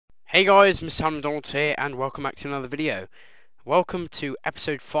Hey guys, MrHadlemDonalds here, and welcome back to another video. Welcome to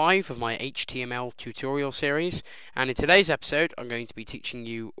episode 5 of my HTML tutorial series, and in today's episode I'm going to be teaching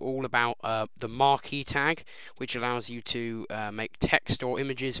you all about the Marquee Tag, which allows you to make text or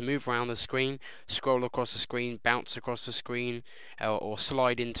images move around the screen, scroll across the screen, bounce across the screen, or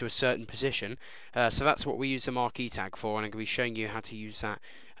slide into a certain position. So that's what we use the Marquee Tag for, and I'm going to be showing you how to use that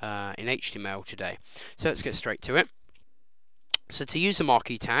in HTML today. So let's get straight to it. So to use the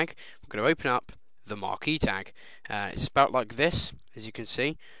Marquee Tag, we're going to open up the Marquee Tag. It's spelled like this, as you can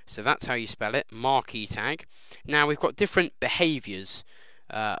see. So that's how you spell it, Marquee Tag. Now we've got different behaviours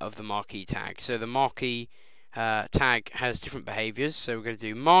of the Marquee Tag. So the Marquee Tag has different behaviours. So we're going to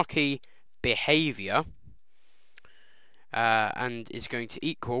do Marquee Behaviour, and is going to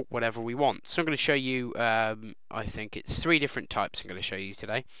equal whatever we want. So I'm going to show you, I think it's 3 different types I'm going to show you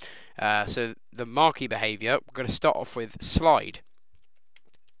today. So the Marquee behaviour, we're going to start off with slide.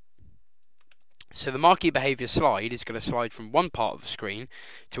 So the Marquee behaviour slide is going to slide from one part of the screen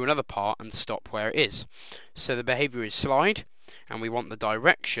to another part and stop where it is. So the behaviour is slide, and we want the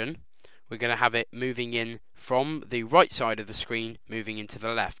direction. We're going to have it moving in from the right side of the screen, moving into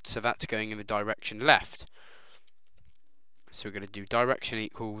the left. So that's going in the direction left. So we're going to do direction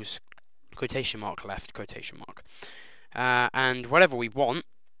equals quotation mark left, quotation mark. And whatever we want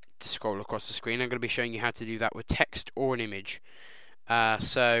to scroll across the screen, I'm going to be showing you how to do that with text or an image.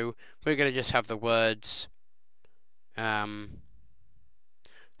 So we're going to just have the words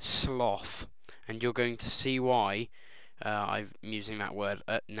sloth, and you're going to see why I'm using that word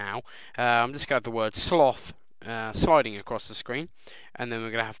now. I'm just going to have the word sloth sliding across the screen, and then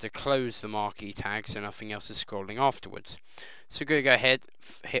we're going to have to close the Marquee Tag so nothing else is scrolling afterwards. So we're going to go ahead,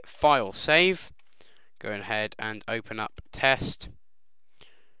 hit File, Save, go ahead and open up Test,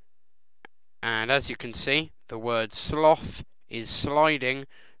 and as you can see, the word sloth is sliding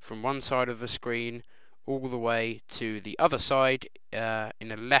from one side of the screen all the way to the other side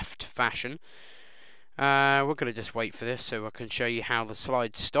in a left fashion. We're going to just wait for this so I can show you how the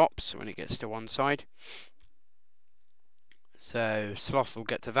slide stops when it gets to one side. So sloth will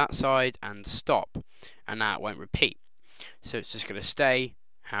get to that side and stop, and now it won't repeat. So it's just going to stay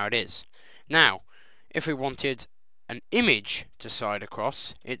how it is. Now, if we wanted an image to slide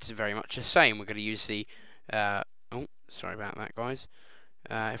across, it's very much the same. We're going to use the oh, sorry about that, guys.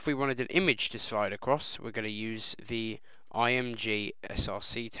 If we wanted an image to slide across, we're going to use the img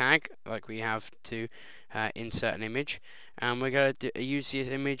src tag, like we have to insert an image, and we're going to use this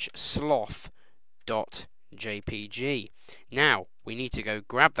image sloth.jpg. Now we need to go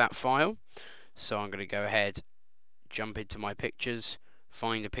grab that file, so I'm going to go ahead, jump into my pictures,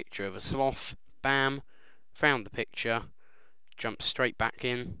 find a picture of a sloth, bam, found the picture, jump straight back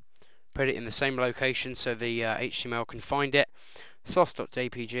in, put it in the same location so the HTML can find it,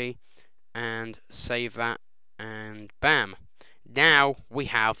 sloth.jpg, and save that, and bam. Now we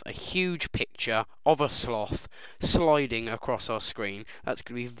have a huge picture of a sloth sliding across our screen. That's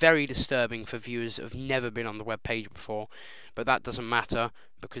going to be very disturbing for viewers that have never been on the web page before, but that doesn't matter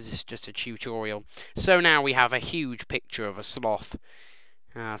because it's just a tutorial. So now we have a huge picture of a sloth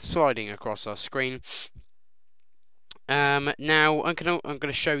sliding across our screen. Now I'm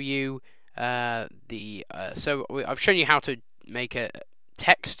gonna show you so I've shown you how to make a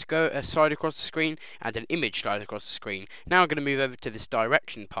text go slide across the screen and an image slide across the screen. Now I'm going to move over to this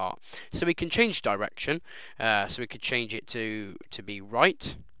direction part. So we can change direction. So we could change it to be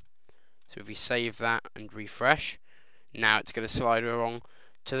right. So if we save that and refresh, now it's going to slide along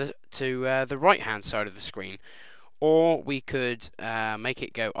to the right hand side of the screen. Or we could make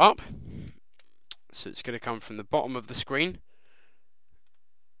it go up. So it's going to come from the bottom of the screen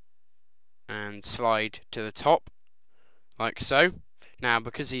and slide to the top, like so. Now,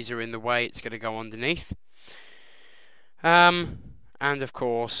 because these are in the way, it's going to go underneath. And of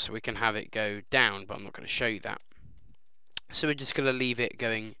course, we can have it go down, but I'm not going to show you that. So we're just going to leave it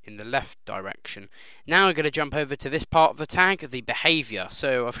going in the left direction. Now we're going to jump over to this part of the tag, the behaviour.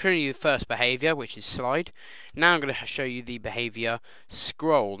 So I've shown you the first behaviour, which is slide. Now I'm going to show you the behaviour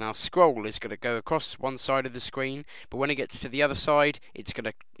scroll. Now scroll is going to go across one side of the screen, but when it gets to the other side, it's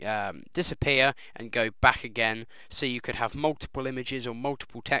going to disappear and go back again. So you could have multiple images or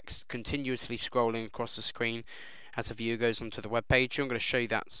multiple text continuously scrolling across the screen as a viewer goes onto the web page. So I'm going to show you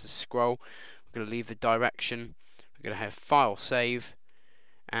that's the scroll. We're going to leave the direction. We're going to have File, Save,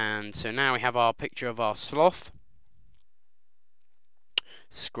 and so now we have our picture of our sloth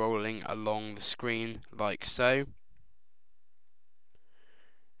scrolling along the screen like so,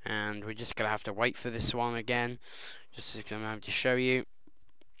 and we're just going to have to wait for this one again, just to show you.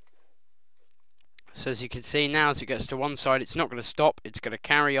 So as you can see now, as it gets to one side, it's not going to stop, it's going to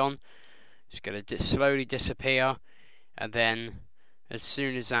carry on. It's going to slowly disappear, and then as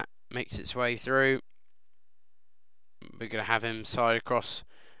soon as that makes its way through, we're going to have him slide across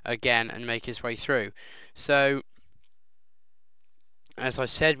again and make his way through. So as I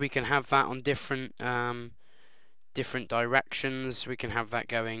said, we can have that on different directions. We can have that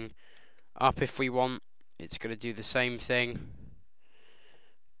going up if we want. It's going to do the same thing.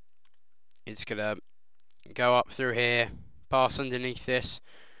 It's going to go up through here, pass underneath this.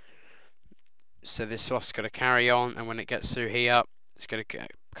 So this sloth's going to carry on, and when it gets through here, it's going to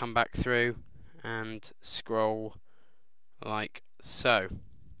come back through and scroll like so.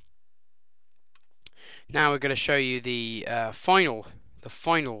 Now we're going to show you the final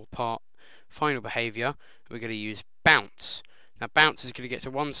behaviour. We're going to use bounce. Now bounce is going to get to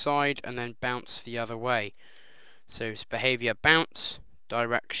one side and then bounce the other way. So it's behaviour bounce,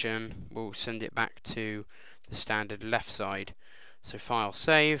 direction, we'll send it back to the standard left side. So file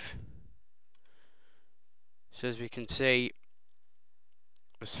save. So as we can see,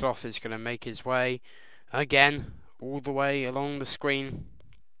 the sloth is going to make his way again all the way along the screen.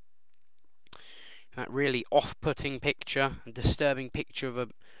 That really off-putting picture, a disturbing picture of a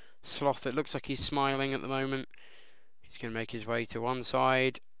sloth that looks like he's smiling at the moment. He's going to make his way to one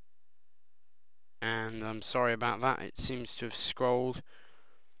side, and I'm sorry about that, it seems to have scrolled.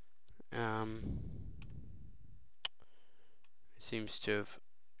 It seems to have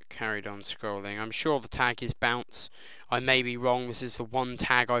carried on scrolling. I'm sure the tag is bounce. I may be wrong. This is the one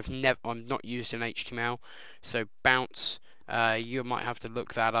tag I've not used in HTML. So bounce, you might have to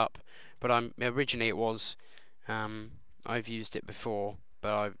look that up. But originally it was. I've used it before, but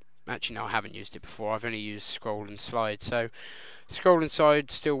I haven't used it before. I've only used scroll and slide. So scroll and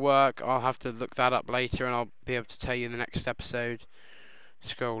slide still work. I'll have to look that up later, and I'll be able to tell you in the next episode.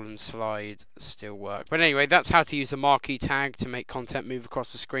 Scroll and slide still work. But anyway, that's how to use the marquee tag to make content move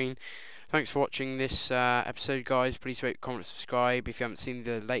across the screen. Thanks for watching this episode, guys. Please rate, comment, subscribe. If you haven't seen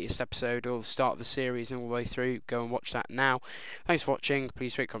the latest episode or the start of the series and all the way through, go and watch that now. Thanks for watching.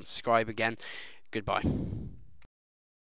 Please rate, comment, subscribe again. Goodbye.